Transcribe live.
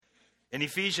In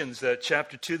Ephesians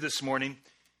chapter 2 this morning,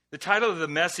 the title of the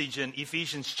message in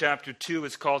Ephesians chapter 2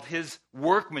 is called His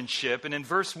Workmanship. And in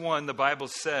verse 1, the Bible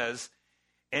says,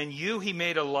 "And you he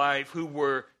made alive who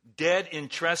were dead in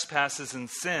trespasses and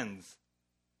sins,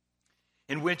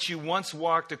 in which you once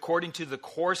walked according to the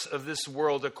course of this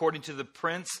world, according to the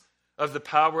prince of the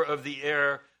power of the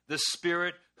air, the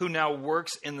spirit who now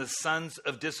works in the sons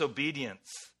of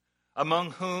disobedience,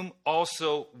 among whom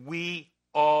also we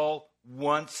all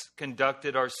once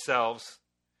conducted ourselves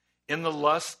in the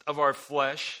lust of our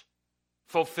flesh,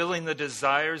 fulfilling the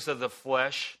desires of the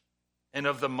flesh and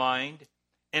of the mind,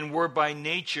 and were by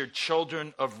nature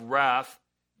children of wrath,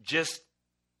 just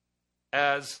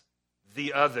as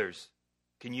the others."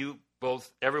 Can you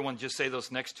both, everyone just say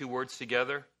those next two words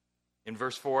together in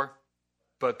verse 4?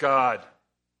 "But God,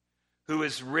 who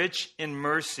is rich in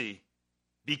mercy,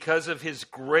 because of his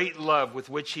great love with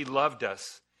which he loved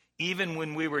us, even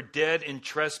when we were dead in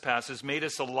trespasses, made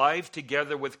us alive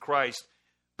together with Christ.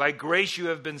 By grace you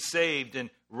have been saved, and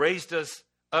raised us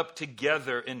up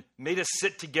together, and made us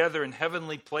sit together in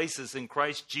heavenly places in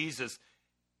Christ Jesus,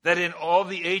 that in all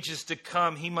the ages to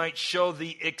come he might show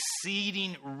the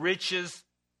exceeding riches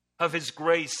of his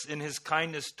grace in his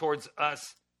kindness towards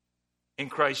us in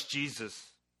Christ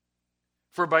Jesus.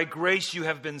 For by grace you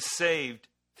have been saved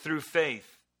through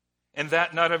faith, and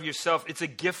that not of yourself. It's a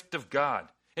gift of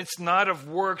God. It's not of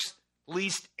works,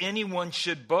 lest anyone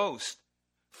should boast.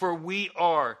 For we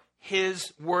are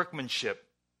his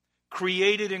workmanship,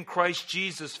 created in Christ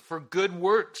Jesus for good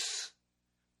works,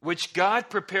 which God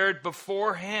prepared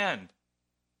beforehand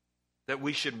that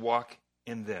we should walk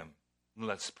in them."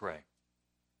 Let's pray.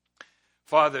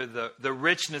 Father, the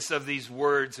richness of these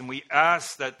words, and we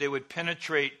ask that they would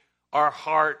penetrate our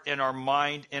heart and our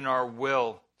mind and our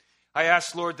will. I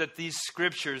ask, Lord, that these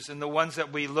scriptures and the ones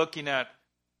that we're looking at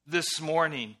this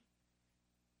morning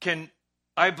can,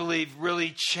 I believe,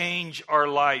 really change our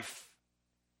life.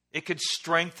 It could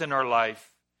strengthen our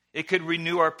life. It could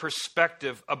renew our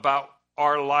perspective about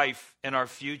our life and our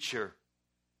future.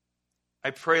 I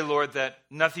pray, Lord, that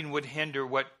nothing would hinder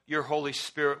what your Holy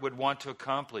Spirit would want to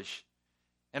accomplish.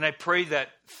 And I pray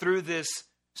that through this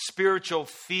spiritual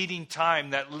feeding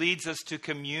time that leads us to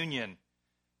communion,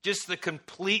 just the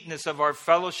completeness of our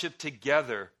fellowship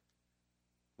together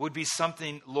would be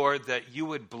something, Lord, that you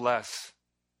would bless.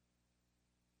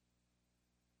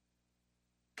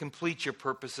 Complete your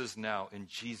purposes now in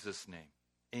Jesus' name.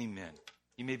 Amen.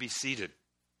 You may be seated.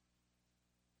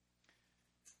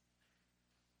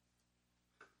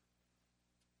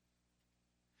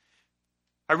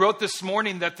 I wrote this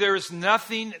morning that there is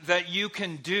nothing that you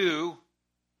can do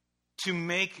to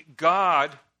make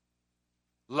God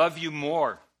love you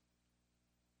more.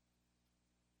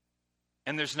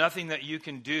 And there's nothing that you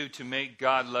can do to make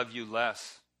God love you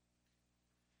less.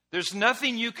 There's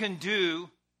nothing you can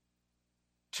do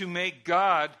to make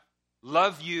God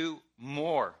love you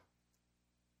more.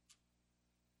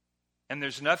 And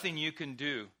there's nothing you can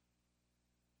do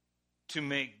to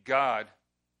make God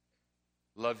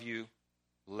love you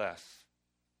less.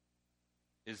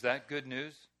 Is that good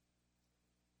news?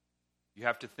 You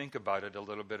have to think about it a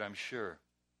little bit, I'm sure.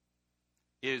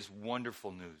 It is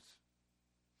wonderful news.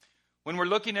 When we're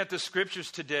looking at the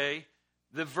scriptures today,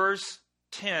 the verse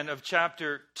 10 of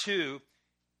chapter 2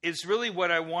 is really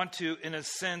what I want to, in a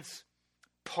sense,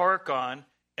 park on,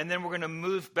 and then we're going to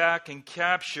move back and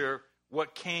capture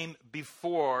what came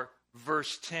before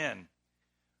verse 10.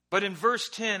 But in verse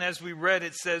 10, as we read,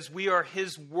 it says, "We are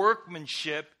his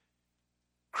workmanship,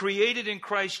 created in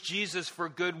Christ Jesus for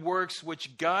good works,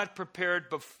 which God prepared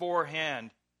beforehand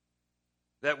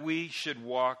that we should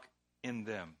walk in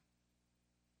them."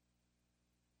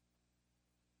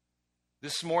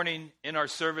 This morning in our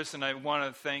service, and I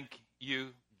want to thank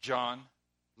you, John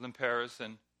Limperis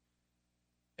and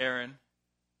Aaron,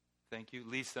 thank you,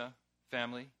 Lisa,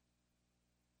 family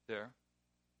there,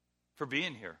 for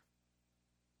being here.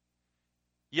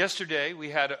 Yesterday,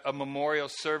 we had a memorial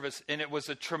service, and it was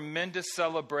a tremendous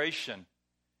celebration.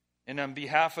 And on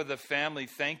behalf of the family,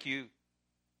 thank you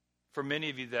for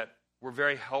many of you that were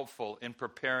very helpful in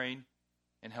preparing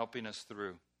and helping us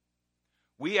through.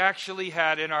 We actually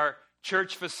had in our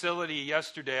church facility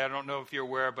yesterday, I don't know if you're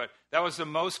aware, but that was the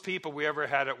most people we ever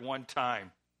had at one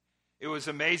time. It was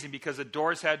amazing because the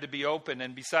doors had to be open,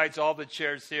 and besides all the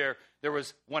chairs here, there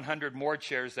was 100 more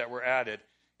chairs that were added.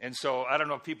 And so I don't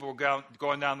know if people were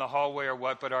going down the hallway or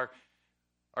what, but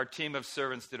our team of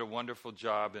servants did a wonderful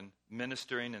job in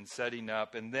ministering and setting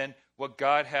up. And then what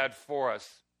God had for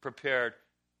us prepared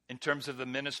in terms of the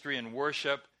ministry and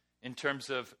worship, in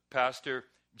terms of Pastor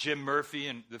Jim Murphy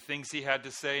and the things he had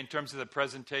to say, in terms of the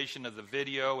presentation of the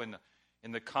video and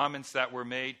in the comments that were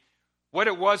made. What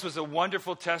it was a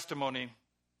wonderful testimony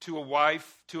to a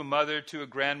wife, to a mother, to a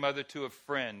grandmother, to a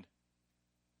friend,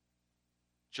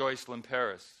 Joyce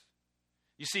Lemperis.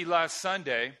 You see, last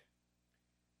Sunday,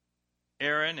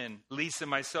 Aaron and Lisa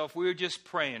and myself, we were just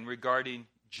praying regarding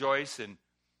Joyce, and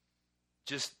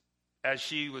just as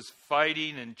she was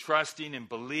fighting and trusting and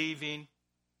believing,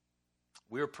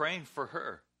 we were praying for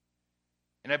her.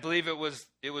 And I believe it was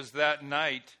that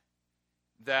night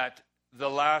that the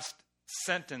last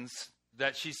sentence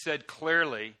that she said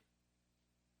clearly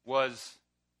was,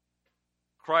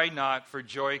 "Cry not, for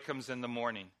joy comes in the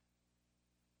morning."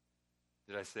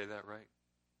 Did I say that right?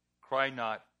 Cry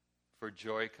not, for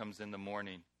joy comes in the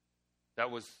morning. That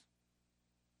was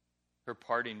her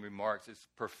parting remarks. It's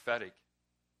prophetic.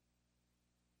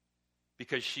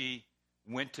 Because she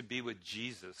went to be with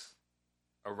Jesus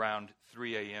around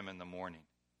 3 a.m. in the morning.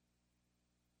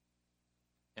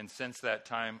 And since that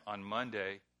time on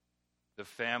Monday, the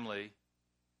family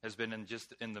has been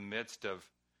in the midst of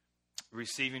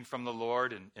receiving from the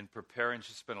Lord and preparing. It's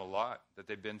just been a lot that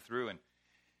they've been through. And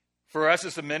for us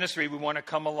as a ministry, we want to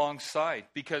come alongside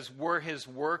because we're his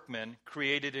workmen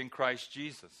created in Christ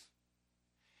Jesus.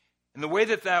 And the way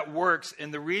that works,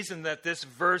 and the reason that this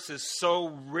verse is so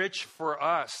rich for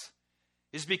us,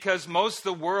 is because most of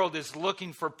the world is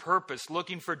looking for purpose,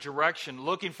 looking for direction,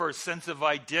 looking for a sense of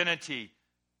identity.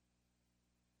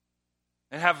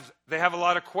 And they have a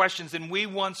lot of questions. And we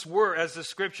once were, as the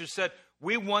scripture said,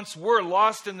 we once were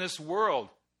lost in this world.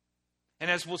 And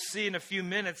as we'll see in a few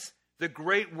minutes, the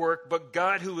great work, but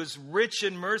God, who is rich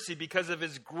in mercy because of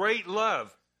his great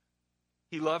love,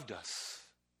 he loved us.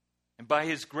 And by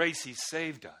his grace, he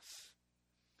saved us.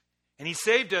 And he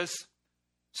saved us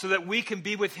so that we can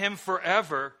be with him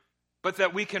forever, but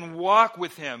that we can walk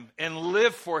with him and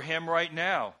live for him right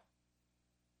now.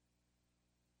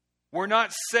 We're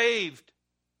not saved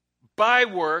by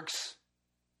works.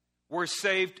 We're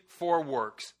saved for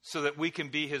works so that we can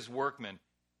be his workmen.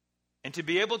 And to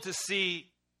be able to see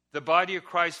the body of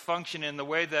Christ function in the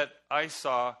way that I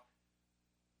saw,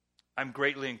 I'm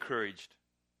greatly encouraged.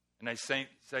 And I say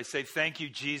thank you,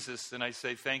 Jesus, and I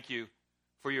say thank you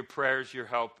for your prayers, your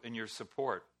help, and your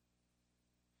support.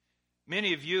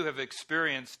 Many of you have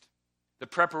experienced the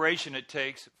preparation it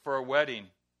takes for a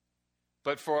wedding.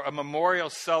 But for a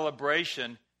memorial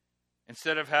celebration,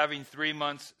 instead of having 3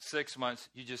 months, 6 months,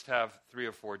 you just have 3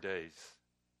 or 4 days.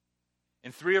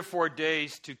 In 3 or 4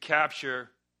 days to capture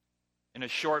in a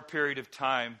short period of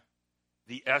time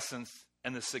the essence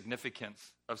and the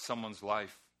significance of someone's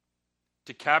life.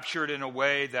 To capture it in a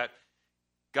way that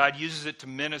God uses it to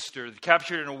minister, to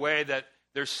capture it in a way that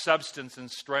there's substance and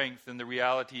strength. And the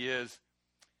reality is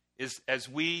as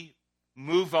we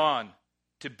move on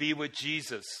to be with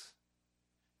Jesus,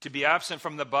 to be absent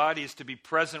from the body is to be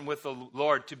present with the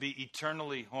Lord, to be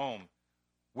eternally home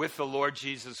with the Lord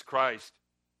Jesus Christ.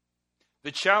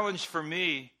 The challenge for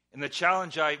me, and the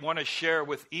challenge I want to share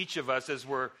with each of us as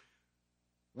we're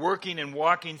working and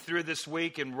walking through this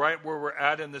week and right where we're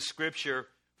at in the scripture,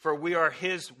 for we are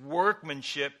his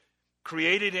workmanship,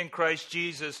 created in Christ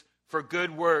Jesus for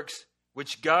good works,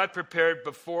 which God prepared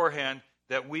beforehand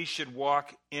that we should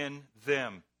walk in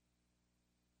them.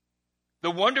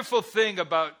 The wonderful thing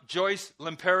about Joyce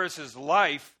Lemperis'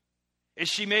 life is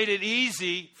she made it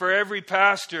easy for every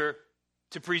pastor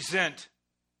to present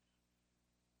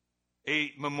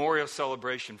a memorial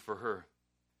celebration for her,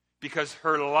 because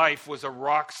her life was a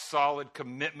rock-solid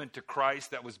commitment to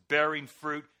Christ that was bearing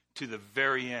fruit to the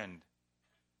very end.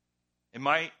 And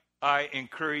might I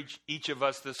encourage each of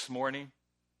us this morning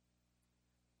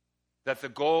that the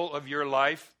goal of your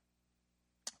life,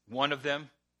 one of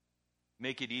them,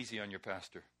 make it easy on your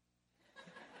pastor.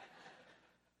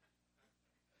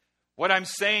 What I'm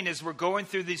saying is we're going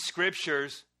through these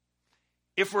scriptures.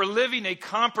 If we're living a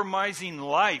compromising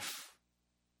life,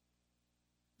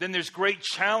 then there's great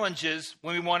challenges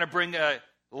when we want to bring a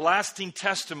lasting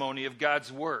testimony of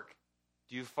God's work.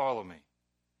 Do you follow me?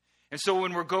 And so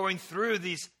when we're going through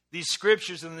these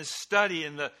scriptures and this study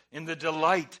and the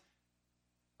delight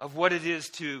of what it is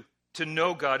to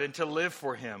know God and to live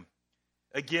for him,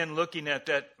 again, looking at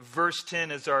that verse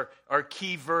 10 as our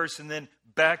key verse and then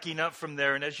backing up from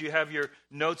there. And as you have your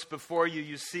notes before you,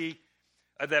 you see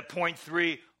that point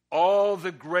 3, all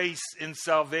the grace in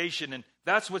salvation. And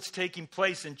that's what's taking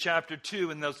place in chapter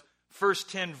 2 in those first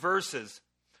 10 verses.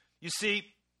 You see,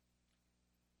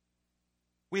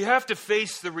 we have to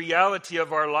face the reality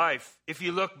of our life. If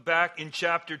you look back in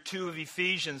chapter 2 of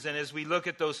Ephesians, and as we look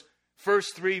at those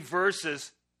first 3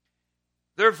 verses,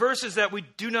 there are verses that we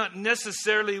do not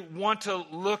necessarily want to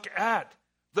look at.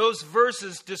 Those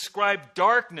verses describe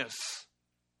darkness.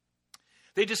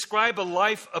 They describe a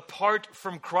life apart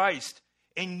from Christ.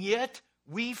 And yet,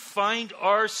 we find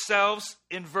ourselves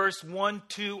in verse 1,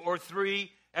 2, or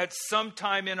 3 at some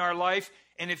time in our life.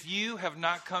 And if you have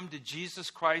not come to Jesus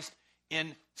Christ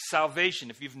in salvation,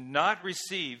 if you've not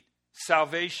received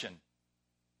salvation,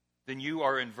 then you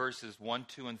are in verses 1,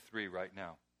 2, and 3 right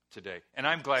now, today. And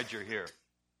I'm glad you're here.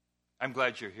 I'm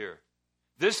glad you're here.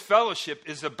 This fellowship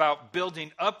is about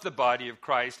building up the body of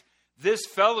Christ. This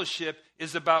fellowship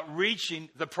is about reaching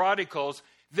the prodigals.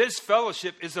 This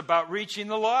fellowship is about reaching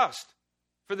the lost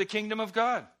for the kingdom of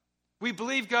God. We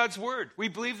believe God's word. We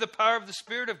believe the power of the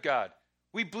Spirit of God.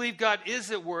 We believe God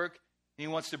is at work, and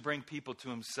he wants to bring people to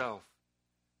himself.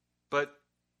 But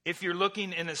if you're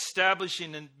looking and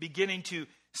establishing and beginning to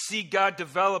see God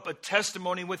develop a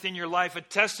testimony within your life, a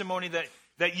testimony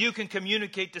that you can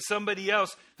communicate to somebody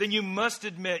else, then you must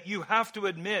admit, you have to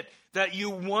admit that you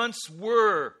once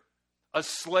were a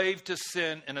slave to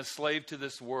sin and a slave to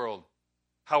this world.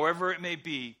 However it may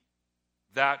be,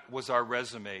 that was our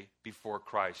resume before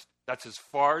Christ. That's as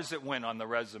far as it went on the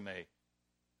resume.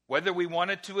 Whether we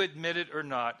wanted to admit it or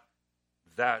not,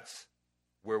 that's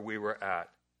where we were at.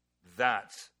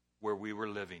 That's where we were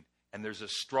living. And there's a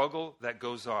struggle that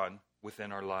goes on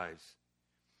within our lives.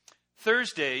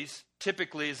 Thursdays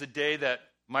typically is a day that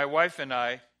my wife and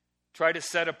I try to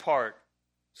set apart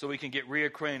so we can get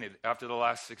reacquainted after the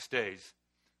last 6 days.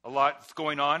 A lot's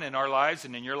going on in our lives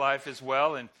and in your life as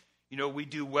well. And, you know, we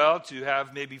do well to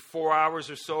have maybe 4 hours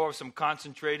or so of some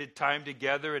concentrated time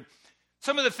together. And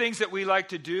some of the things that we like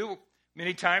to do,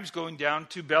 many times going down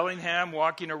to Bellingham,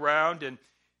 walking around, and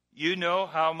you know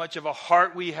how much of a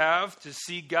heart we have to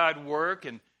see God work,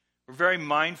 and we're very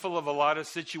mindful of a lot of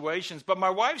situations. But my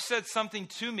wife said something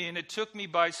to me, and it took me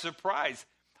by surprise.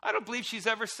 I don't believe she's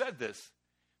ever said this,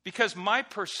 because my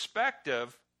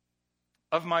perspective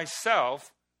of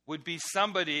myself would be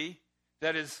somebody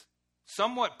that is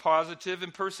somewhat positive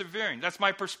and persevering. That's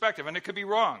my perspective, and it could be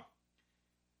wrong.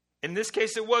 In this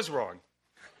case, it was wrong.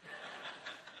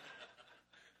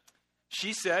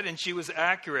 She said, and she was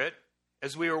accurate,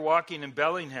 as we were walking in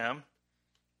Bellingham,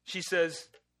 she says,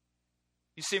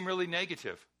 "You seem really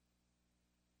negative."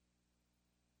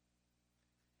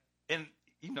 And,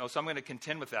 you know, so I'm going to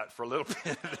contend with that for a little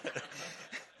bit.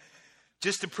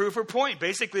 Just to prove her point,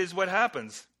 basically, is what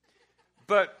happens.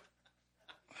 But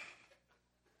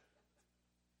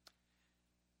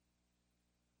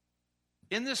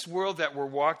in this world that we're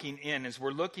walking in, as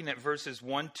we're looking at verses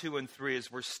 1, 2, and 3,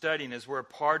 as we're studying, as we're a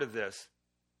part of this,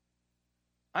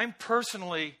 I'm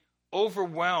personally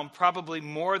overwhelmed, probably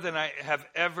more than I have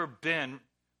ever been,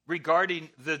 regarding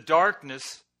the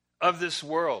darkness of this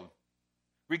world,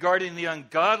 regarding the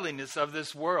ungodliness of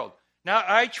this world. Now,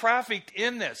 I trafficked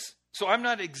in this, so I'm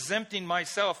not exempting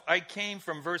myself. I came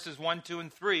from verses 1, 2,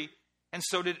 and 3, and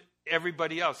so did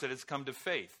everybody else that has come to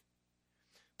faith.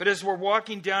 But as we're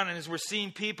walking down and as we're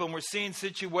seeing people and we're seeing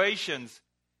situations,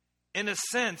 in a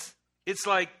sense, it's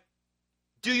like,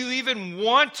 do you even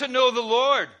want to know the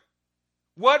Lord?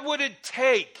 What would it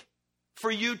take for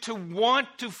you to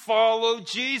want to follow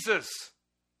Jesus?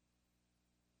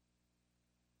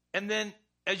 And then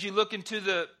as you look into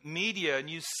the media and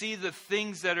you see the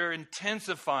things that are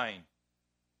intensifying,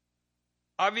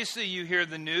 obviously you hear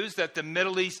the news that the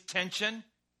Middle East tension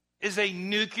is a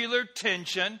nuclear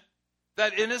tension,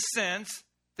 that in a sense,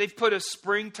 they've put a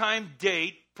springtime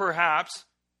date, perhaps,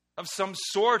 of some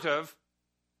sort of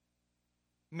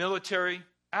military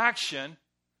action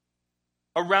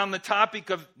around the topic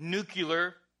of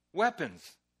nuclear weapons.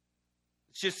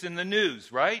 It's just in the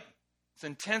news, right? It's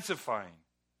intensifying.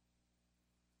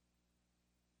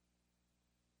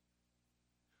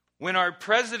 When our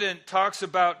president talks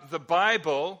about the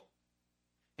Bible,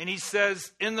 and he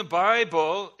says in the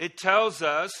Bible, it tells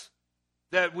us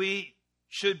that we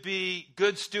should be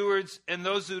good stewards, and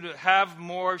those who have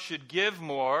more should give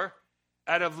more,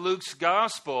 out of Luke's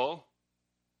gospel,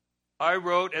 I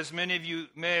wrote, as many of you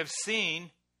may have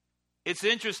seen, it's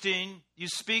interesting, you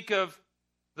speak of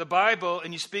the Bible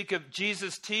and you speak of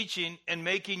Jesus teaching and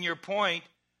making your point,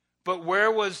 but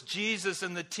where was Jesus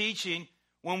in the teaching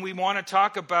when we want to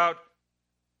talk about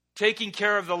taking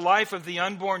care of the life of the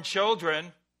unborn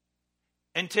children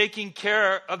and taking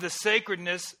care of the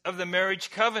sacredness of the marriage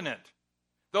covenant?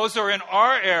 Those are in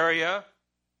our area.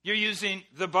 You're using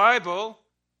the Bible,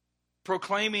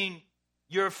 proclaiming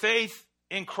your faith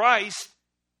in Christ,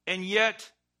 and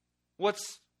yet,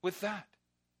 what's with that?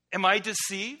 Am I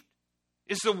deceived?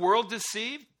 Is the world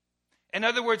deceived? In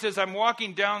other words, as I'm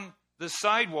walking down the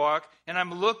sidewalk and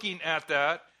I'm looking at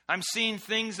that, I'm seeing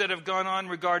things that have gone on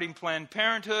regarding Planned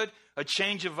Parenthood, a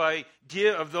change of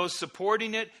idea of those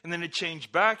supporting it, and then a change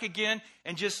back again.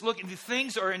 And just looking,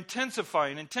 things are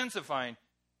intensifying,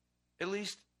 at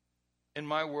least in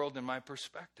my world and my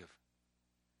perspective.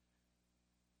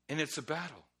 And it's a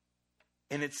battle.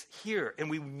 And it's here. And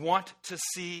we want to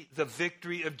see the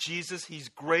victory of Jesus. He's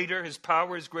greater. His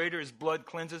power is greater. His blood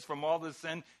cleanses from all the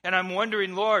sin. And I'm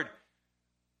wondering, Lord,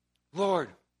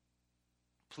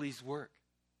 please work.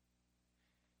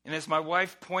 And as my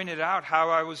wife pointed out how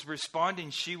I was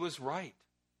responding, she was right.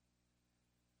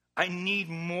 I need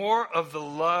more of the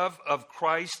love of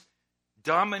Christ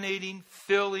dominating,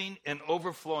 filling, and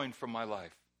overflowing from my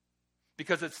life.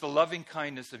 Because it's the loving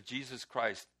kindness of Jesus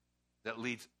Christ that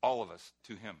leads all of us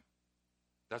to him.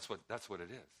 That's what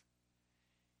it is.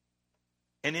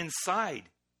 And inside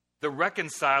the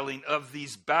reconciling of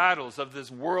these battles, of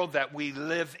this world that we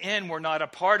live in, we're not a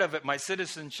part of it. My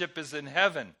citizenship is in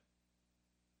heaven.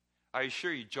 I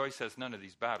assure you, Joyce has none of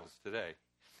these battles today.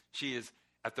 She is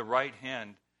at the right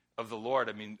hand of the Lord.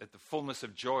 I mean, at the fullness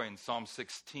of joy in Psalm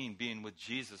 16, being with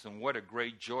Jesus. And what a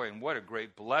great joy and what a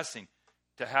great blessing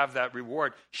to have that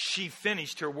reward. She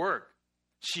finished her work.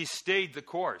 She stayed the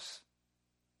course.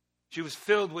 She was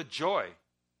filled with joy.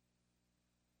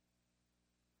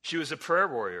 She was a prayer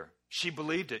warrior. She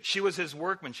believed it. She was his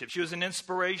workmanship. She was an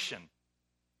inspiration.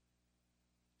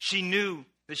 She knew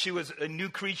that she was a new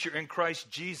creature in Christ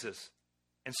Jesus.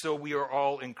 And so we are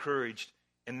all encouraged.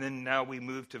 And then now we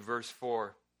move to verse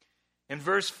 4. In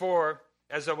verse 4,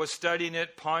 as I was studying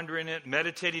it, pondering it,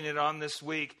 meditating it on this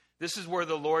week, this is where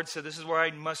the Lord said, this is where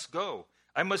I must go.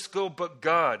 I must go, but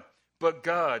God. But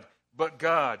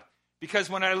God. Because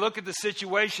when I look at the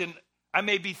situation, I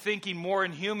may be thinking more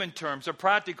in human terms or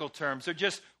practical terms, or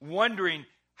just wondering,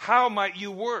 how might you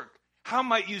work? How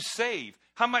might you save?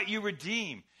 How might you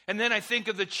redeem? And then I think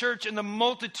of the church and the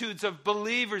multitudes of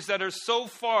believers that are so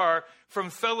far from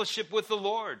fellowship with the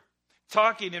Lord,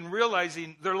 talking and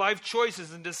realizing their life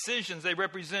choices and decisions they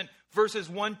represent verses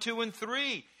 1, 2, and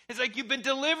 3. It's like you've been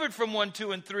delivered from 1,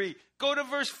 2, and 3. Go to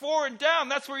verse 4 and down.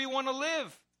 That's where you want to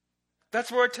live.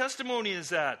 That's where our testimony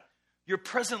is at. Your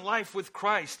present life with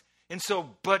Christ. And so,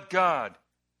 but God,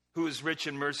 who is rich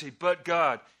in mercy, but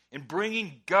God, and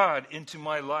bringing God into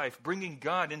my life, bringing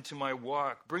God into my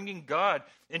walk, bringing God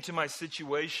into my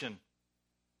situation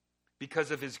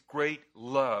because of his great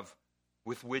love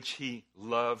with which he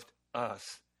loved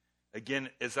us. Again,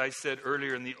 as I said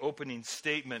earlier in the opening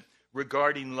statement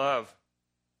regarding love,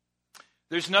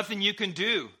 there's nothing you can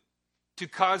do to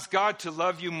cause God to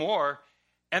love you more.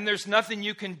 And there's nothing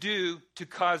you can do to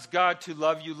cause God to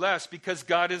love you less, because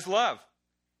God is love.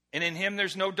 And in him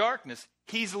there's no darkness.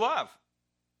 He's love.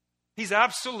 He's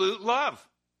absolute love.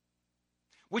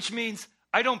 Which means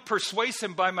I don't persuade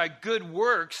him by my good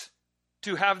works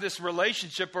to have this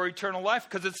relationship or eternal life,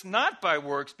 because it's not by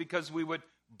works, because we would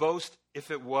boast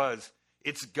if it was.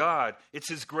 It's God. It's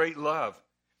his great love.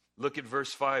 Look at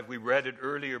verse 5. We read it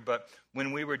earlier, but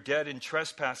when we were dead in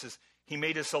trespasses, he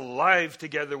made us alive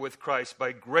together with Christ.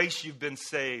 By grace you've been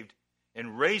saved,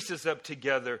 and raised us up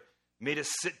together, made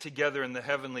us sit together in the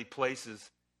heavenly places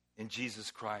in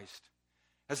Jesus Christ.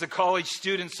 As a college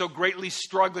student, so greatly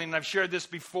struggling, and I've shared this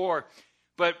before,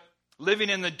 but living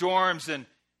in the dorms, and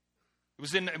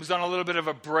it was on a little bit of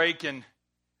a break, and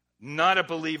not a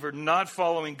believer, not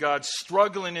following God,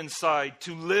 struggling inside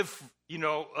to live,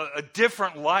 a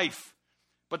different life.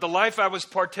 But the life I was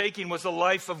partaking was a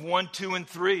life of 1, 2, and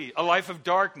 3, a life of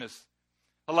darkness,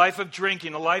 a life of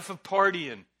drinking, a life of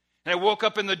partying. And I woke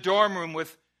up in the dorm room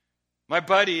with my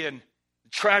buddy, and the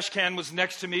trash can was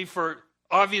next to me for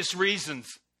obvious reasons.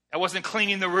 I wasn't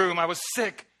cleaning the room. I was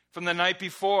sick from the night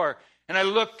before. And I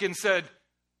looked and said,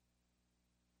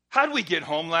 "How did we get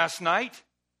home last night?"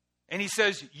 And he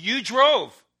says, "You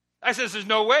drove." I says, "There's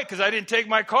no way, because I didn't take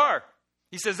my car."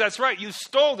 He says, "That's right. You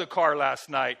stole the car last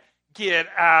night." Get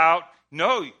out.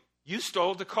 No, you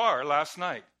stole the car last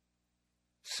night.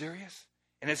 Serious?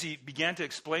 And as he began to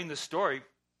explain the story,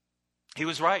 he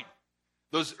was right.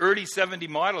 Those early 70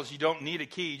 models, you don't need a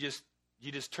key.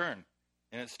 You just turn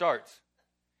and it starts.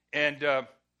 And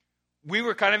we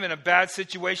were kind of in a bad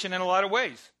situation in a lot of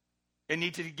ways and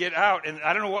needed to get out. And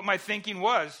I don't know what my thinking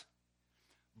was,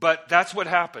 but that's what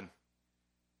happened.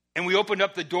 And we opened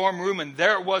up the dorm room, and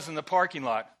there it was in the parking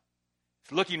lot,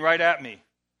 looking right at me.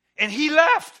 And he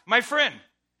left, my friend,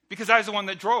 because I was the one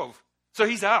that drove. So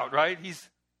he's out, right?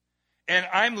 And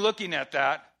I'm looking at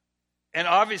that, and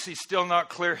obviously still not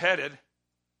clear-headed.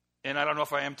 And I don't know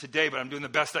if I am today, but I'm doing the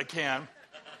best I can.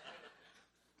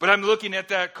 But I'm looking at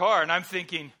that car, and I'm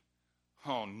thinking,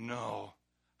 oh no,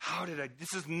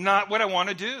 this is not what I want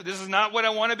to do. This is not what I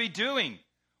want to be doing.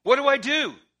 What do I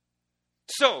do?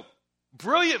 So,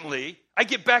 brilliantly, I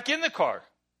get back in the car.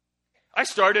 I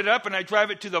start it up and I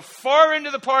drive it to the far end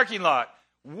of the parking lot.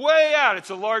 Way out. It's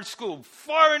a large school.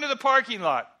 Far into the parking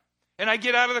lot. And I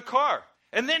get out of the car.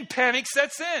 And then panic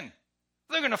sets in.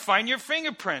 They're going to find your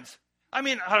fingerprints. I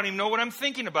mean, I don't even know what I'm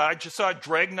thinking about. I just saw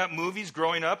Dragnet movies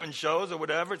growing up and shows or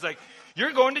whatever. It's like,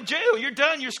 you're going to jail. You're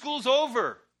done. Your school's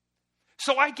over.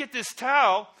 So I get this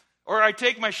towel, or I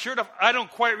take my shirt off. I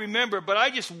don't quite remember, but I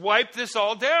just wipe this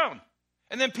all down.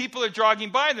 And then people are jogging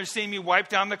by and they're seeing me wipe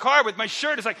down the car with my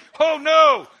shirt. It's like, oh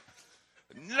no,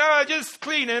 just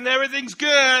cleaning. Everything's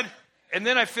good. And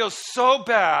then I feel so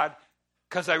bad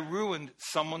because I ruined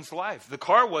someone's life. The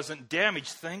car wasn't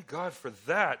damaged. Thank God for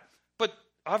that. But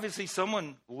obviously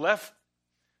someone left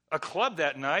a club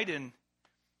that night and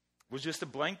it was just a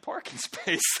blank parking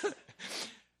space.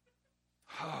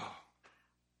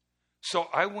 So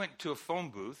I went to a phone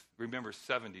booth. Remember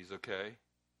 70s, okay?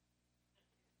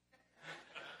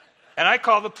 And I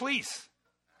called the police.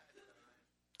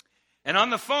 And on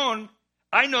the phone,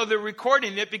 I know they're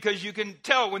recording it because you can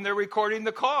tell when they're recording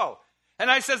the call.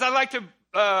 And I says, I'd like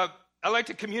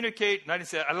to communicate, and I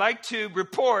said, I'd like to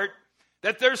report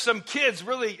that there's some kids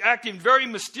really acting very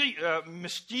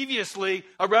mischievously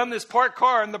around this parked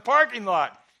car in the parking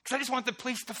lot. Because I just want the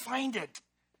police to find it.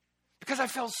 Because I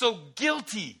felt so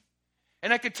guilty.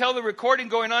 And I could tell the recording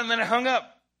going on, and then I hung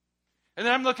up. And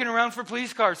then I'm looking around for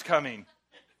police cars coming.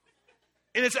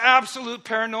 And it's absolute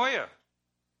paranoia.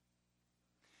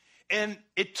 And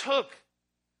it took,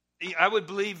 I would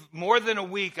believe, more than a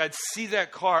week. I'd see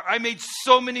that car. I made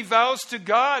so many vows to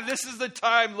God. This is the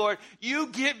time, Lord. You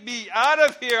get me out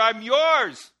of here. I'm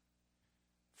yours.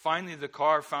 Finally, the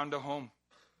car found a home.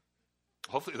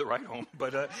 Hopefully the right home,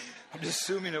 but I'm just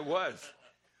assuming it was.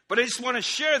 But I just want to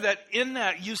share that in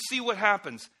that you see what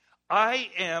happens. I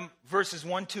am, verses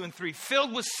 1, 2, and 3,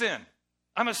 filled with sin.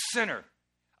 I'm a sinner.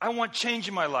 I want change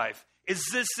in my life. Is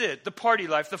this it? The party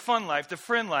life, the fun life, the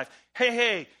friend life.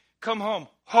 Hey, come home.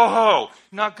 Ho,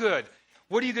 not good.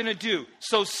 What are you going to do?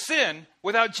 So sin,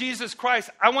 without Jesus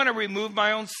Christ, I want to remove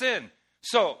my own sin.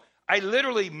 So I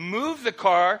literally move the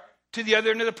car to the other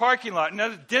end of the parking lot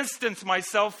and distance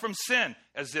myself from sin.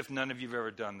 As if none of you have ever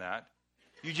done that.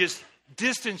 You just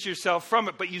distance yourself from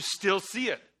it, but you still see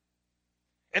it.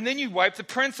 And then you wipe the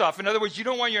prints off. In other words, you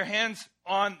don't want your hands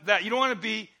on that. You don't want to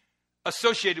be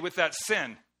associated with that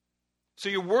sin. So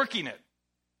you're working it.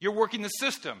 You're working the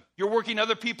system. You're working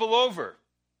other people over.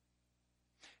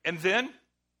 And then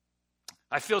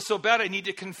I feel so bad I need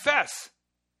to confess.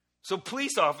 So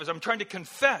police officer, I'm trying to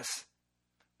confess.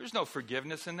 There's no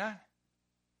forgiveness in that.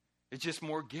 It's just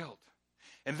more guilt.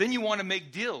 And then you want to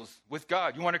make deals with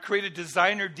God. You want to create a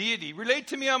designer deity. Relate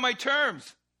to me on my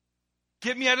terms.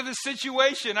 Get me out of this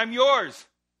situation. I'm yours.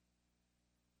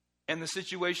 And the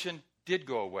situation did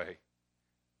go away.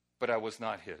 But I was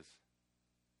not his.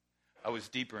 I was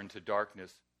deeper into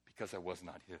darkness because I was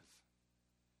not his.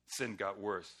 Sin got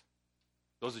worse.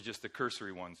 Those are just the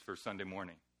cursory ones for Sunday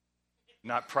morning.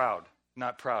 Not proud,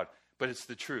 but it's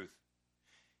the truth.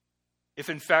 If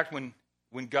in fact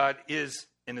when God is,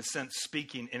 in a sense,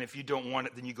 speaking, and if you don't want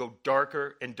it, then you go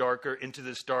darker and darker into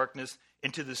this darkness,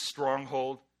 into this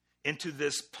stronghold, into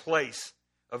this place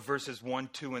of verses 1,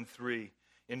 2, and 3.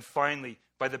 And finally,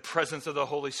 by the presence of the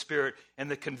Holy Spirit and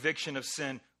the conviction of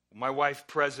sin, my wife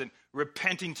present,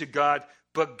 repenting to God,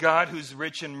 but God who's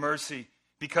rich in mercy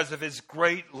because of his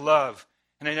great love.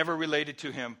 And I never related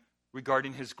to him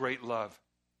regarding his great love.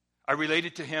 I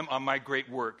related to him on my great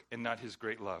work and not his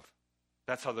great love.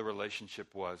 That's how the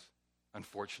relationship was,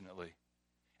 unfortunately.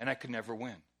 And I could never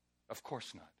win. Of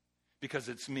course not. Because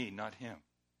it's me, not him.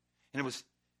 And it was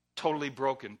totally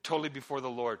broken, totally before the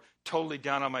Lord, totally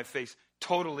down on my face,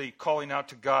 totally calling out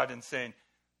to God and saying,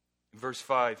 verse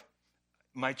 5,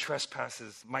 my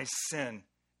trespasses, my sin,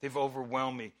 they've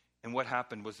overwhelmed me. And what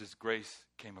happened was his grace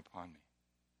came upon me.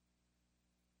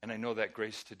 And I know that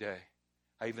grace today.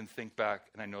 I even think back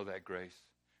and I know that grace.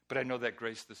 But I know that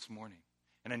grace this morning.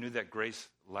 And I knew that grace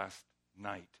last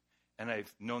night. And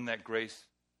I've known that grace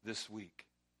this week.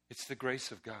 It's the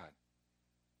grace of God.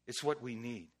 It's what we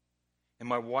need. And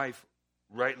my wife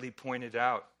rightly pointed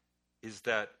out is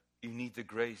that you need the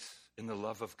grace and the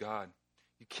love of God.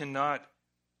 You cannot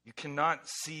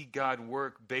see God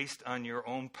work based on your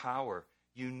own power.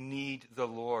 You need the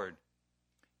Lord.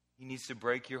 He needs to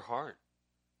break your heart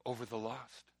over the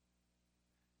lost.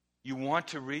 You want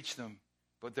to reach them,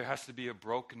 but there has to be a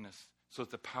brokenness so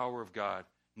that the power of God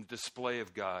and the display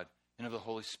of God and of the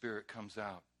Holy Spirit comes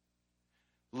out.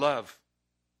 Love,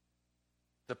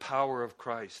 the power of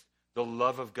Christ, the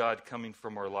love of God coming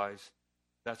from our lives,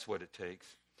 that's what it takes.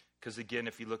 Because again,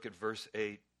 if you look at verse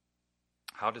 8,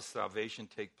 How does salvation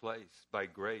take place? By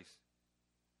grace.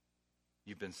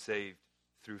 You've been saved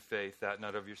through faith, that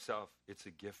not of yourself. It's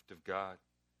a gift of God,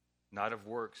 not of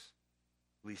works,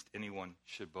 lest anyone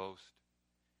should boast.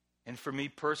 And for me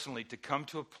personally, to come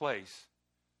to a place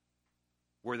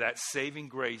where that saving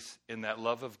grace and that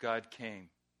love of God came,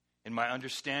 and my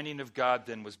understanding of God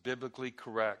then was biblically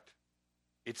correct.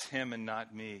 It's him and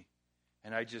not me.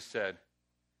 And I just said,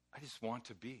 I just want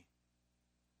to be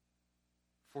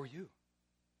for you.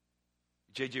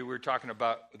 JJ, we were talking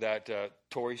about that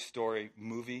Toy Story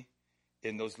movie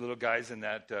and those little guys in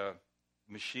that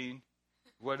machine.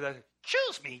 What is that?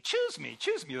 Choose me, choose me,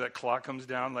 choose me. That clock comes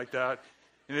down like that.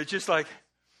 And it's just like,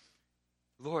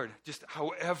 Lord, just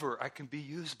however I can be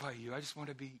used by you. I just want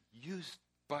to be used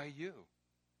by you.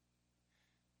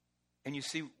 And you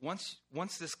see, once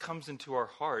this comes into our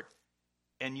heart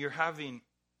and you're having,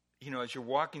 as you're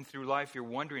walking through life, you're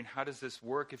wondering, how does this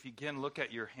work? If you again look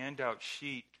at your handout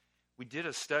sheet, we did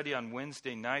a study on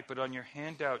Wednesday night, but on your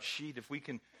handout sheet, if we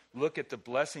can look at the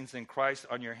blessings in Christ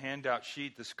on your handout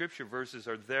sheet, the scripture verses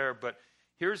are there, but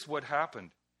here's what happened.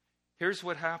 Here's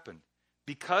what happened.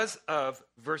 Because of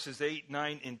verses 8,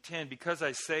 9, and 10, because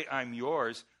I say I'm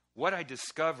yours, what I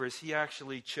discover is he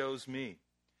actually chose me.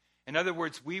 In other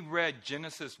words, we read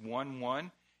Genesis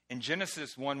 1:1. In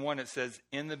Genesis 1:1, it says,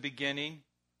 in the beginning,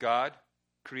 God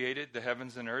created the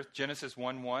heavens and earth. Genesis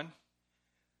 1:1.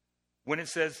 When it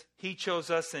says he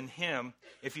chose us in him,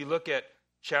 if you look at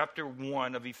chapter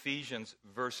 1 of Ephesians,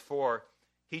 verse 4,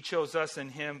 he chose us in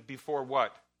him before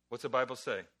what? What's the Bible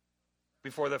say?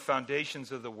 Before the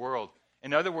foundations of the world.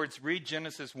 In other words, read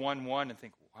Genesis 1:1 and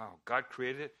think, wow, God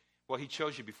created it? Well, he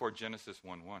chose you before Genesis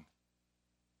 1:1.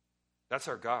 That's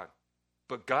our God.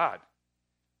 But God.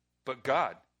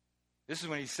 This is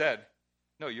when he said,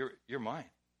 no, you're mine.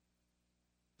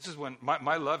 This is when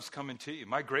my love's coming to you.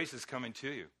 My grace is coming to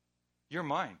you. You're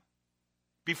mine.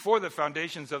 Before the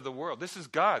foundations of the world. This is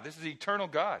God. This is eternal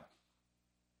God.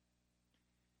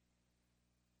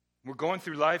 We're going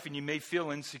through life and you may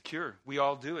feel insecure. We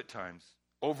all do at times.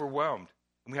 Overwhelmed.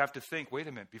 And we have to think, wait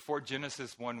a minute, before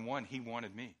Genesis 1:1, he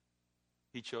wanted me.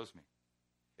 He chose me.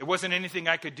 It wasn't anything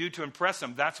I could do to impress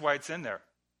him. That's why it's in there.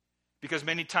 Because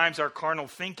many times our carnal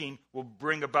thinking will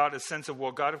bring about a sense of,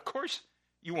 well, God, of course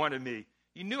you wanted me.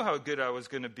 You knew how good I was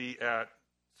going to be at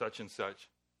such and such.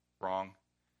 Wrong.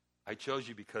 I chose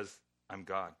you because I'm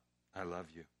God. I love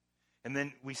you. And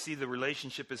then we see the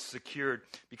relationship is secured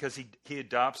because he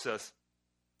adopts us.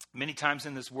 Many times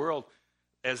in this world,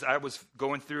 as I was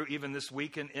going through even this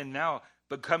week and now,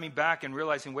 but coming back and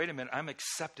realizing, wait a minute, I'm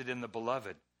accepted in the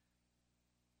beloved.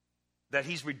 That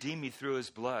he's redeemed me through his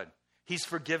blood. He's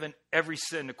forgiven every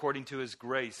sin according to his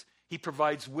grace. He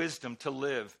provides wisdom to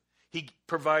live. He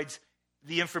provides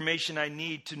the information I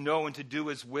need to know and to do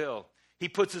his will. He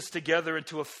puts us together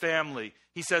into a family.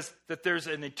 He says that there's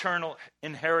an eternal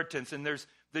inheritance and there's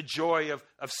the joy of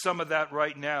some of that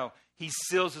right now. He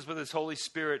seals us with his Holy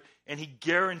Spirit and he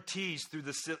guarantees through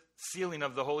the sealing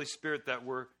of the Holy Spirit that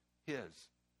we're his.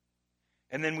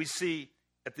 And then we see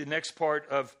at the next part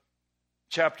of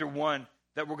chapter 1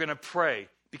 that we're going to pray.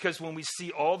 Because when we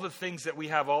see all the things that we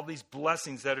have, all these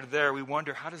blessings that are there, we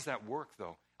wonder, how does that work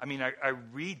though? I mean, I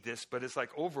read this, but it's like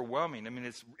overwhelming. I mean,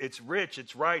 it's rich,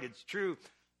 it's right, it's true.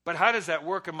 But how does that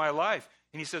work in my life?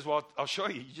 And he says, well, I'll show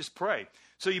you. You just pray.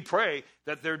 So you pray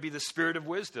that there'd be the spirit of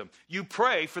wisdom. You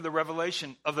pray for the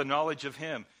revelation of the knowledge of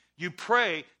him. You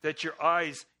pray that your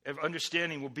eyes of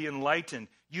understanding will be enlightened.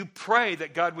 You pray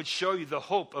that God would show you the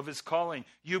hope of his calling.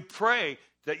 You pray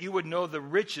that you would know the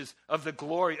riches of the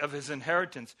glory of his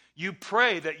inheritance. You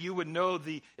pray that you would know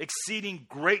the exceeding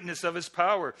greatness of his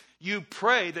power. You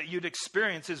pray that you'd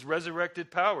experience his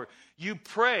resurrected power. You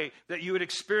pray that you would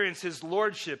experience his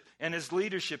lordship and his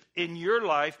leadership in your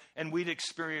life, and we'd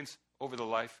experience over the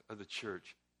life of the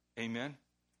church. Amen?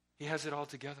 He has it all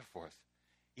together for us.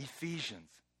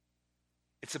 Ephesians.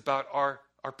 It's about our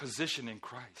position in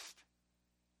Christ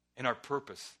and our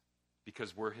purpose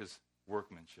because we're his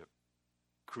workmanship.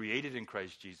 Created in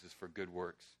Christ Jesus for good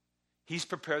works. He's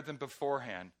prepared them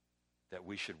beforehand that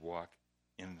we should walk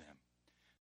in them.